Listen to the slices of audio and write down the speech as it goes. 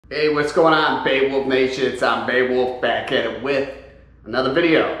Hey, what's going on, Beowulf Nation? It's Beowulf back at it with another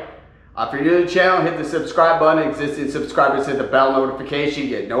video. If you're new to the channel, hit the subscribe button. Existing subscribers, hit the bell notification.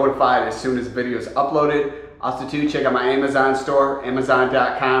 Get notified as soon as the video is uploaded. Also, too, check out my Amazon store,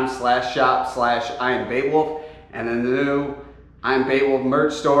 amazon.com/shop/IamBeowulf. And then the new I'm Beowulf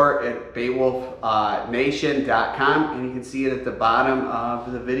merch store at BeowulfNation.com, and you can see it at the bottom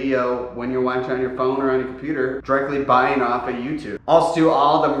of the video when you're watching on your phone or on your computer, directly buying off of YouTube. Also,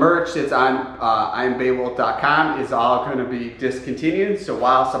 all the merch that's on IamBeowulf.com is all going to be discontinued, so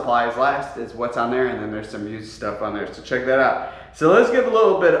while supplies last is what's on there, and then there's some used stuff on there, so check that out. So let's give a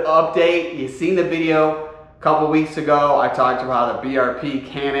little bit of update. You've seen the video a couple weeks ago. I talked about the BRP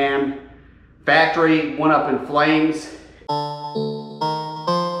Can Am factory went up in flames.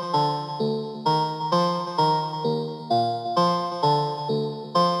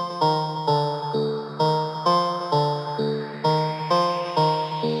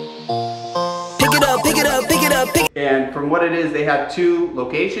 And from what it is, they had two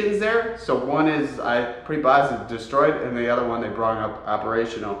locations there. So one is, I'm pretty positive, destroyed, and the other one they brought up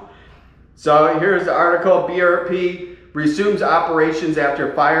operational. So here's the article: BRP resumes operations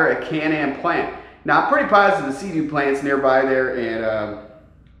after fire at Can Am plant. Now I'm pretty positive the seadoo plant's nearby there, and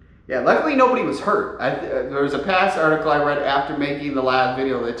yeah, luckily nobody was hurt. There was a past article I read after making the last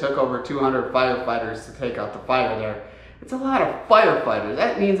video that took over 200 firefighters to take out the fire there. It's a lot of firefighters.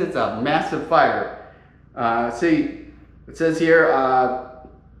 That means it's a massive fire. See, it says here,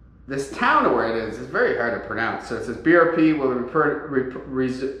 this town where it is very hard to pronounce. So it says BRP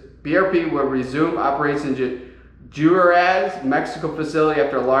will resume operations at WORX, Mexico facility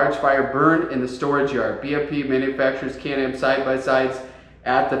after a large fire burned in the storage yard. BRP manufactures Can Am side-by-sides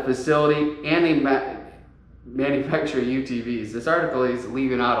at the facility, and they manufacture UTVs. This article is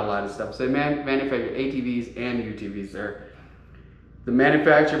leaving out a lot of stuff. So they manufacture ATVs and UTVs there. The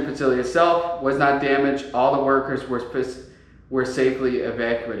manufacturing facility itself was not damaged. All the workers were safely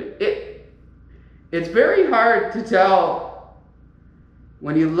evacuated. It's very hard to tell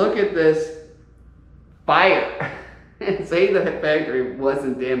when you look at this fire and say the factory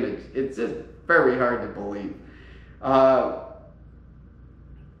wasn't damaged. It's just very hard to believe.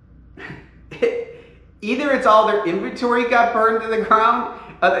 Either it's all their inventory got burned to the ground.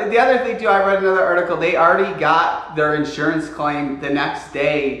 The other thing too, I read another article, they already got their insurance claim the next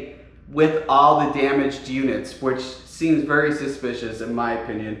day with all the damaged units, which seems very suspicious in my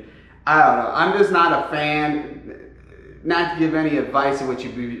opinion. I don't know, I'm just not a fan, not to give any advice on what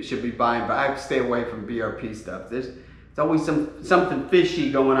you should be buying, but I stay away from BRP stuff. There's always something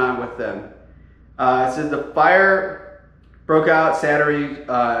fishy going on with them. It says the fire broke out Saturday,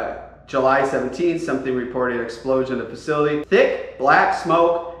 July 17th, something reported explosion at the facility. Thick black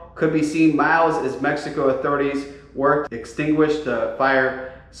smoke could be seen miles as Mexico authorities worked to extinguish the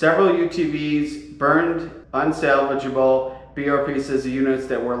fire. Several UTVs burned unsalvageable. BRP says the units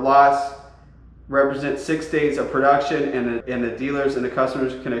that were lost represent 6 days of production, and the dealers and the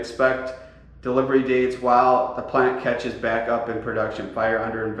customers can expect delivery dates while the plant catches back up in production. Fire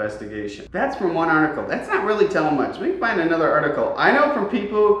under investigation. That's from one article. That's not really telling much. Let me find another article. I know from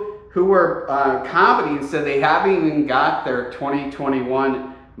people who were commenting and said they haven't even got their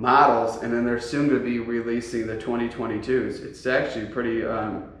 2021 models, and then they're soon to be releasing the 2022s. It's actually pretty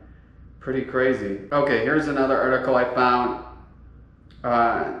crazy. Okay, here's another article I found.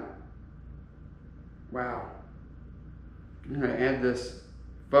 Wow. I'm gonna add this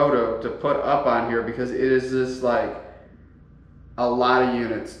photo to put up on here because it is just like a lot of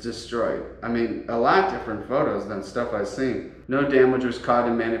units destroyed. I mean, a lot of different photos than stuff I've seen. No damage was caused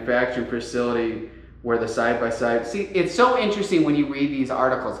in manufacturing facility where the side-by-side. See, it's so interesting when you read these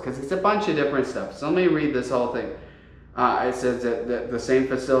articles because it's a bunch of different stuff. So let me read this whole thing. It says that the same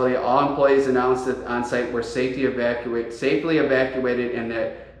facility, all employees announced that on site were safely evacuated and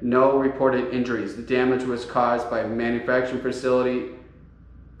that no reported injuries. The damage was caused by manufacturing facility.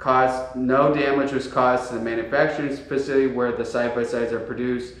 No damage was caused to the manufacturing facility where the side-by-sides are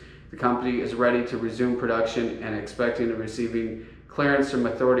produced. The company is ready to resume production and expecting to receiving clearance from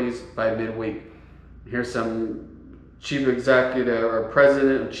authorities by midweek. Here's some chief executive or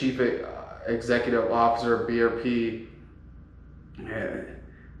president and chief executive officer of BRP.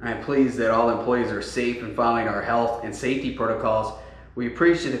 I'm pleased that all employees are safe and following our health and safety protocols. We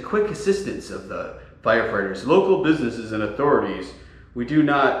appreciate the quick assistance of the firefighters, local businesses, and authorities. We do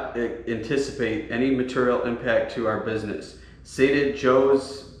not anticipate any material impact to our business, stated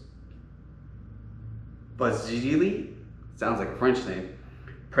Joe's Bazili, sounds like a French name,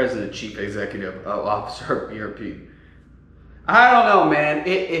 President Chief Executive Officer of BRP. I don't know, man.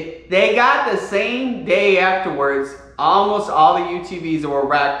 They got the same day afterwards almost all the UTVs that were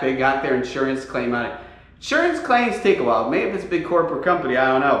wrecked, they got their insurance claim on it. Insurance claims take a while. Maybe if it's a big corporate company, I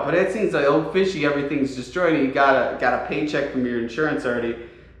don't know. But it seems like old fishy, everything's destroyed and you got a paycheck from your insurance already.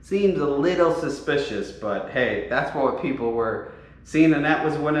 Seems a little suspicious, but hey, that's what people were seeing, and that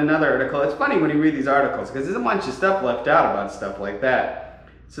was when another article. It's funny when you read these articles because there's a bunch of stuff left out about stuff like that.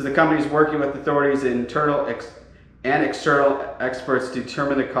 So the company's working with authorities and internal and external experts to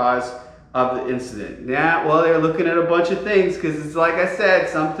determine the cause of the incident. Yeah, well, they're looking at a bunch of things because it's like I said,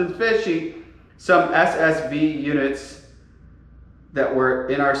 something fishy. Some SSV units that were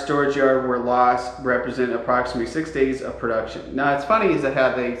in our storage yard were lost, represent approximately 6 days of production. Now, it's funny is that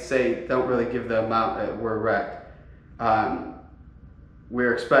how they say don't really give the amount that were wrecked.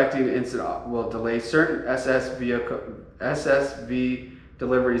 We're expecting the incident will delay certain SSV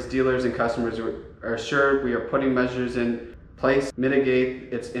deliveries. Dealers and customers are assured we are putting measures in place to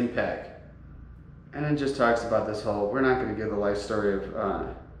mitigate its impact. And then just talks about this whole, we're not going to give the life story of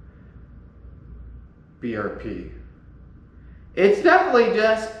BRP. It's definitely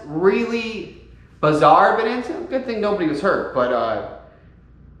just really bizarre, but it's a good thing nobody was hurt. But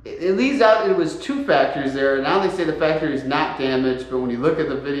it leaves out it was 2 factories there. Now they say the factory is not damaged, but when you look at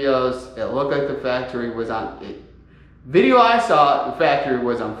the videos, it looked like the factory was on. Video I saw, the factory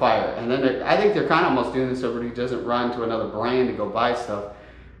was on fire. And then I think they're kind of almost doing this so everybody doesn't run to another brand to go buy stuff.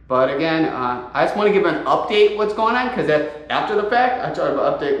 But again, I just want to give an update what's going on, because after the fact, I tried to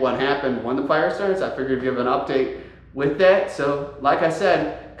update what happened when the fire starts. I figured to give an update with that. So like I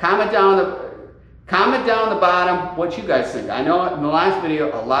said, comment down the bottom what you guys think. I know in the last video,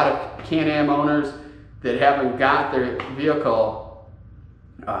 a lot of Can-Am owners that haven't got their vehicle,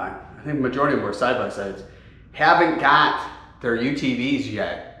 I think the majority of them were side-by-sides, haven't got their UTVs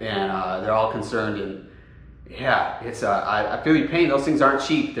yet, and they're all concerned. And yeah, it's I feel your pain. Those things aren't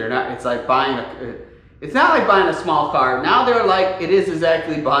cheap. They're not. It's like buying it's not like buying a small car. Now they're like, it is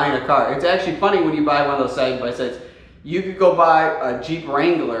exactly buying a car. It's actually funny when you buy one of those side-by-sides. You could go buy a Jeep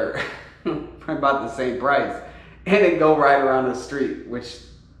Wrangler for about the same price and then go ride around the street, which,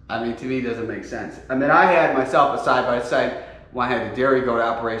 I mean, to me doesn't make sense. I mean, I had myself a side-by-side when I had a dairy goat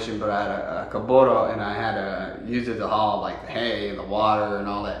operation, but I had a Kubota and I had to use it to haul like the hay and the water and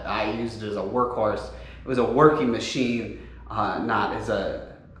all that. I used it as a workhorse. It was a working machine, not as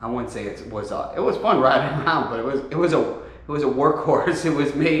a, I wouldn't say it was fun riding around, but it was a workhorse. It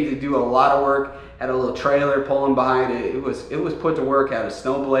was made to do a lot of work. Had a little trailer pulling behind it. It was put to work. Had a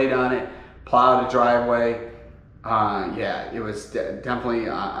snow blade on it. Plowed a driveway. Yeah, it was definitely.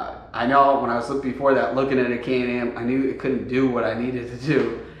 I know when I was before that looking at a Can-Am, I knew it couldn't do what I needed to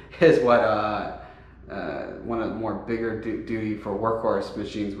do. Is what one of the more bigger duty for workhorse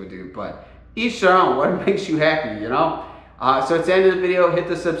machines would do. But each their own. What makes you happy, you know? So it's the end of the video. Hit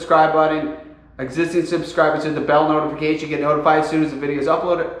the subscribe button. Existing subscribers, hit the bell notification. Get notified as soon as the video is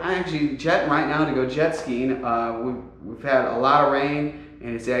uploaded. I'm actually jetting right now to go jet skiing. We've had a lot of rain,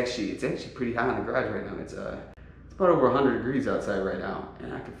 and it's actually pretty hot in the garage right now. It's about over 100 degrees outside right now,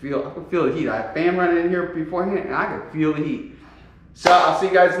 and I can feel the heat. I had a fan running in here beforehand, and I can feel the heat. So I'll see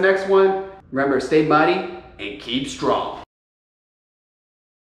you guys next one. Remember, stay mighty and keep strong.